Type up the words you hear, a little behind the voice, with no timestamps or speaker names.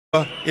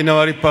in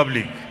our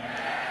republic.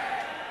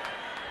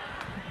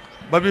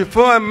 But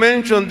before I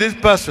mention this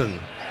person,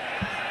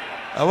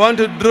 I want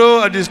to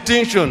draw a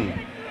distinction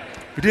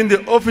between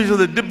the office of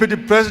the Deputy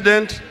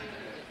President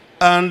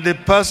and the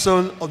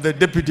person of the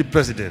Deputy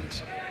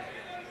President.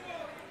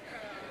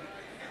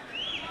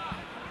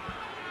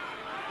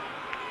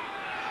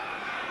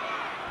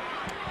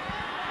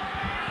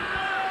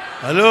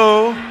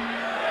 Hello?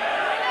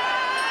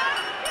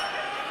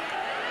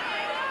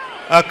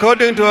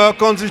 According to our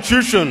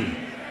Constitution,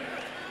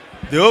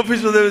 the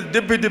office of the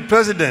Deputy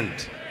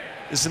President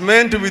is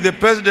meant to be the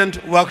President's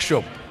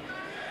workshop.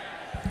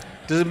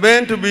 It is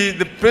meant to be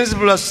the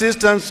Principal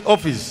Assistant's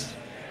office,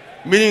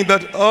 meaning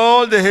that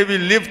all the heavy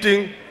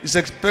lifting is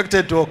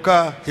expected to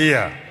occur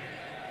here.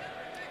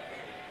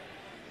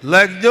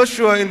 Like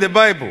Joshua in the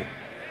Bible,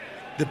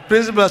 the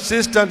Principal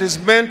Assistant is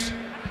meant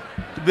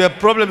to be a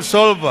problem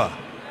solver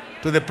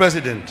to the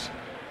President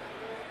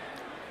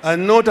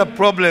and not a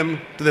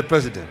problem to the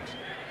President.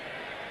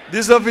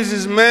 This office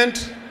is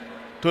meant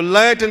to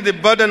lighten the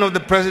burden of the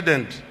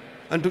President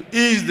and to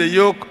ease the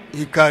yoke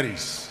he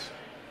carries.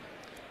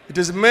 It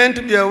is meant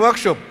to be a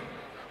workshop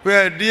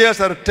where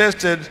ideas are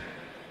tested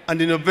and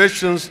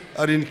innovations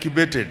are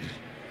incubated.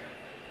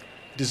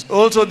 It is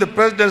also the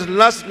President's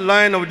last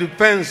line of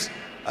defense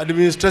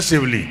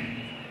administratively.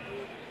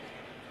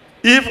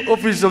 If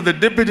office of the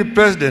Deputy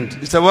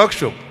President is a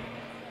workshop,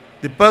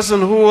 the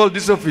person who holds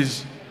this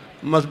office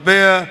must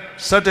bear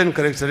certain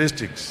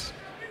characteristics.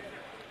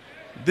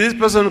 This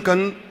person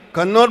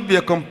cannot be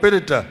a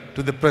competitor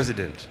to the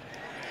President.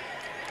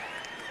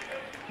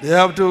 They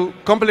have to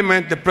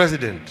complement the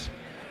President.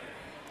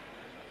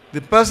 The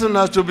person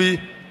has to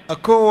be a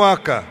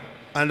co-worker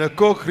and a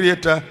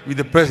co-creator with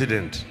the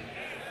President.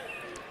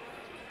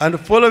 And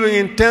following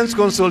intense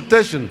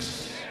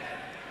consultations,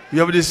 we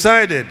have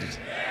decided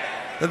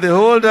that the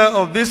holder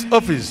of this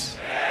office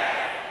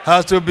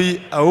has to be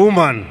a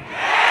woman.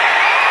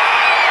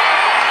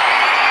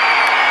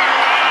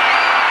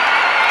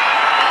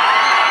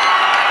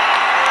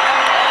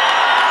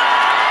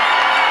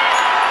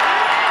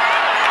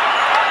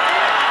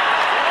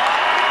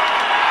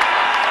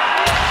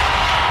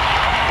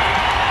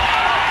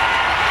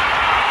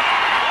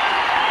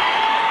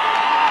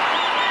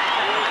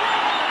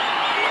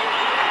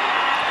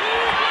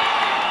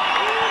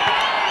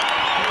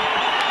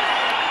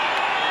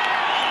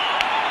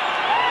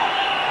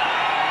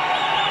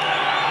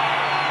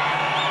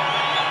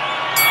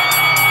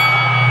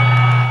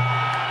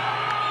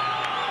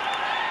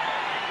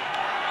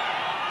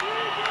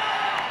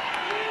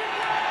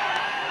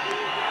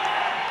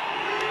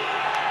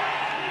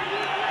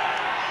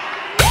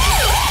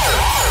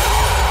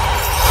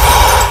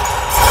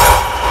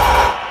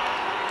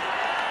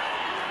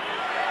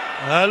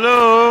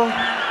 Hello?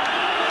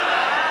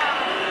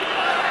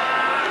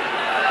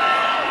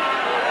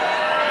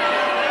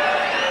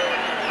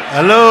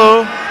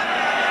 Hello?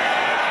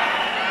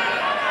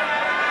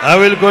 I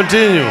will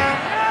continue.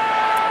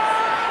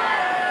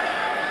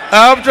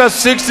 After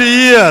 60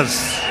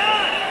 years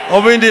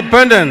of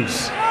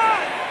independence,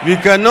 we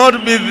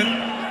cannot be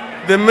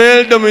the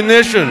male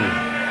domination.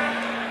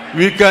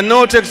 We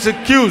cannot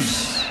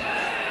excuse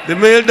the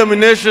male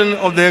domination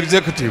of the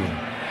executive.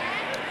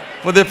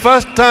 For the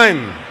first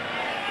time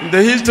in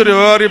the history of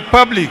our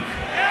republic,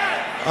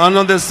 and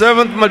on the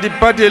 7th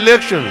multi-party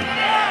election,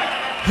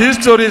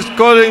 history is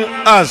calling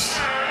us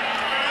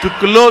to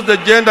close the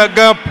gender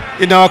gap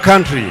in our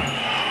country.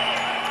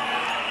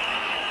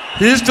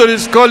 History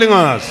is calling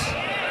on us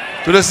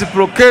to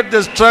reciprocate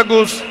the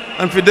struggles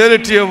and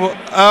fidelity of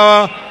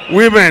our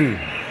women.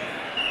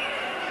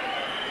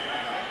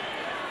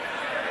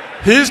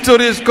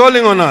 History is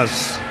calling on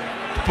us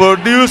to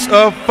produce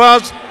our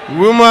first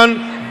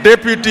woman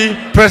Deputy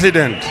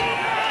President.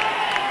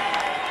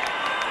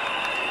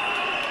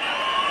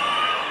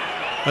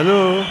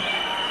 Hello?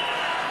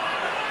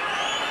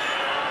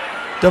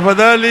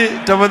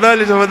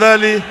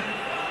 Tafadhali,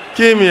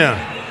 kimya.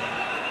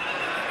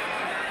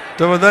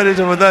 Tafadhali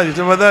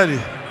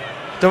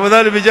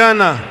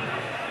vijana.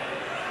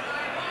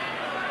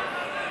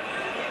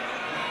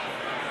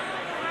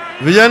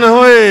 Vijana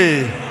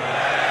hoi.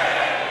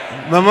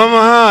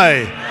 Mamama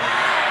hai.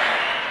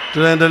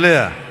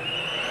 Tunaendelea.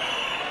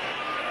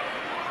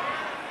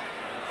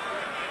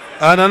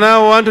 And I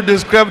now want to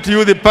describe to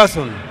you the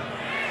person.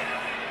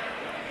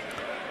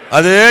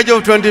 At the age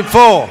of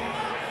 24,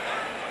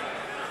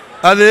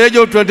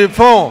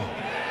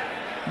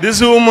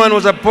 this woman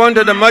was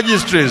appointed a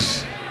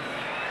magistrate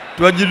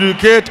to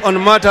adjudicate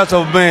on matters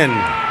of men.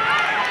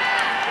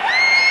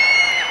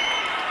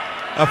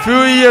 A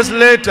few years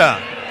later,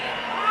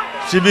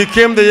 she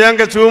became the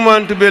youngest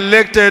woman to be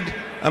elected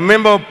a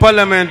member of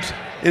parliament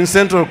in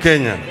central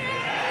Kenya.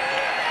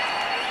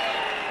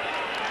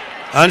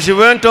 And she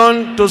went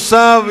on to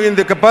serve in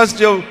the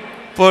capacity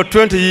for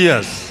 20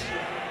 years.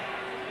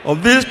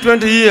 Of these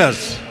 20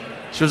 years,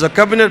 she was a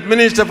cabinet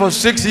minister for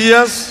 6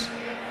 years,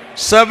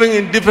 serving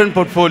in different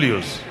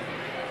portfolios.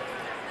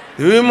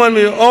 The woman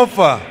we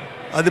offer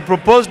as the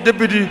proposed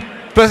deputy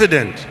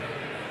president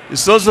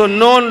is also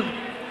known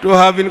to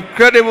have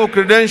incredible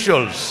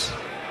credentials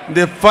in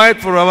the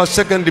fight for our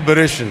second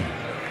liberation.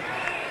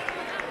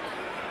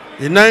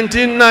 In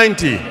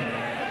 1990,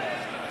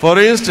 for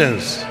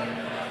instance,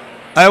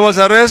 I was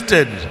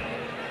arrested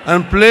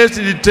and placed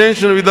in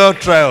detention without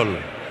trial.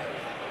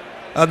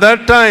 At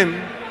that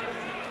time,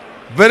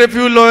 very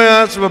few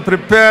lawyers were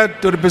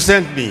prepared to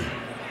represent me.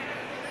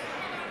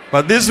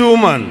 But this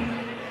woman,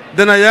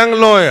 then a young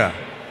lawyer,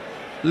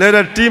 led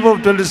a team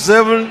of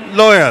 27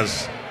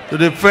 lawyers to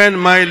defend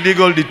my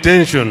legal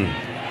detention.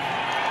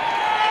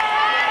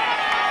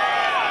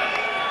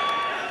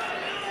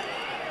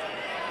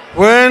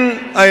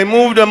 When I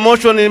moved a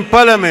motion in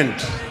Parliament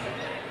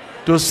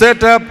to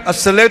set up a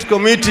select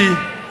committee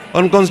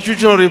on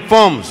constitutional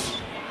reforms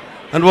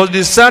and was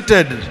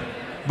deserted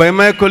by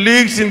my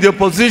colleagues in the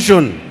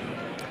opposition,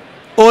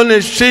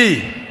 only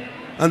she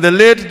and the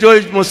late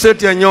George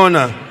Moseti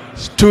Anyona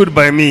stood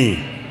by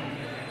me.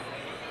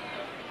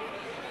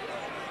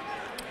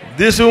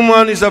 This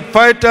woman is a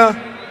fighter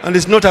and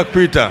is not a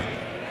quitter.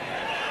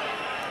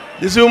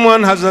 This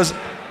woman has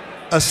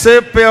a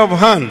safe pair of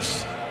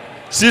hands,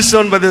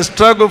 seasoned by the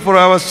struggle for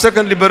our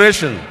second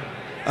liberation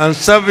and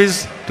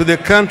service to the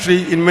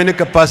country in many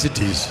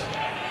capacities.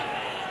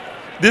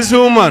 This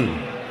woman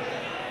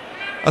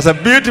has a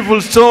beautiful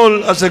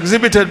soul as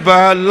exhibited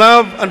by her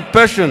love and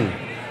passion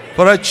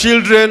for her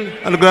children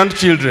and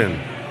grandchildren.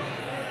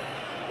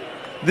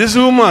 This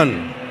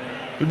woman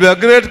will be a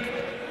great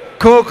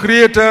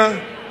co-creator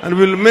and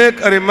will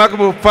make a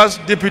remarkable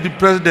first Deputy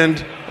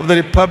President of the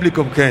Republic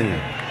of Kenya.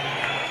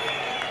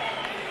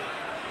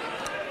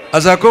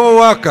 As a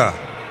co-worker,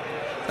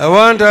 I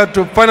want her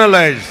to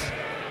finalize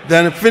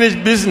the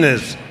unfinished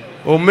business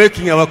of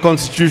making our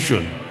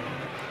Constitution.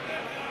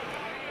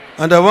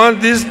 And I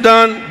want this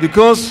done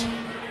because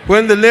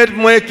when the late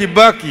Mwai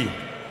Kibaki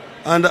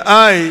and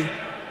I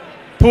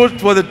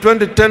put for the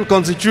 2010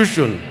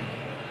 Constitution,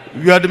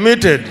 we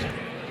admitted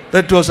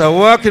that it was a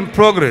work in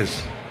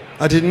progress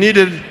and it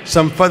needed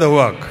some further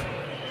work.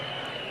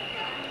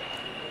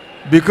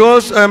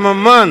 Because I am a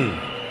man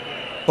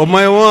of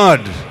my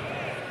word,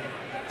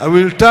 I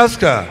will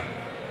task her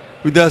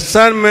with the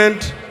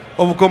assignment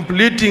of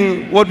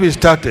completing what we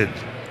started.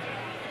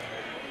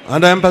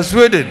 And I am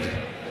persuaded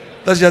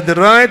that she has the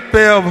right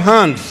pair of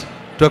hands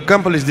to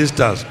accomplish this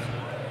task.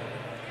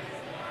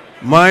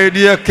 My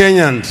dear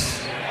Kenyans,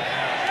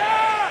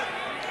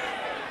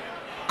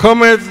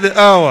 cometh the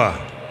hour,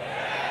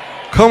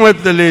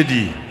 cometh the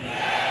lady.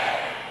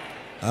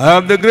 I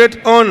have the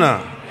great honor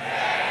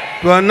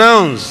to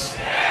announce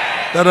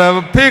that I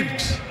have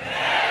picked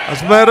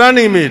as my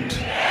running mate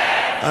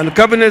and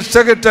Cabinet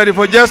Secretary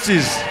for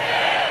Justice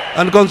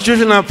and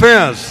Constitutional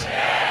Affairs,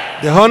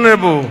 the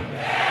Honorable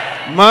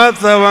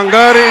Martha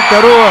Wangari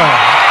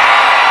Karua.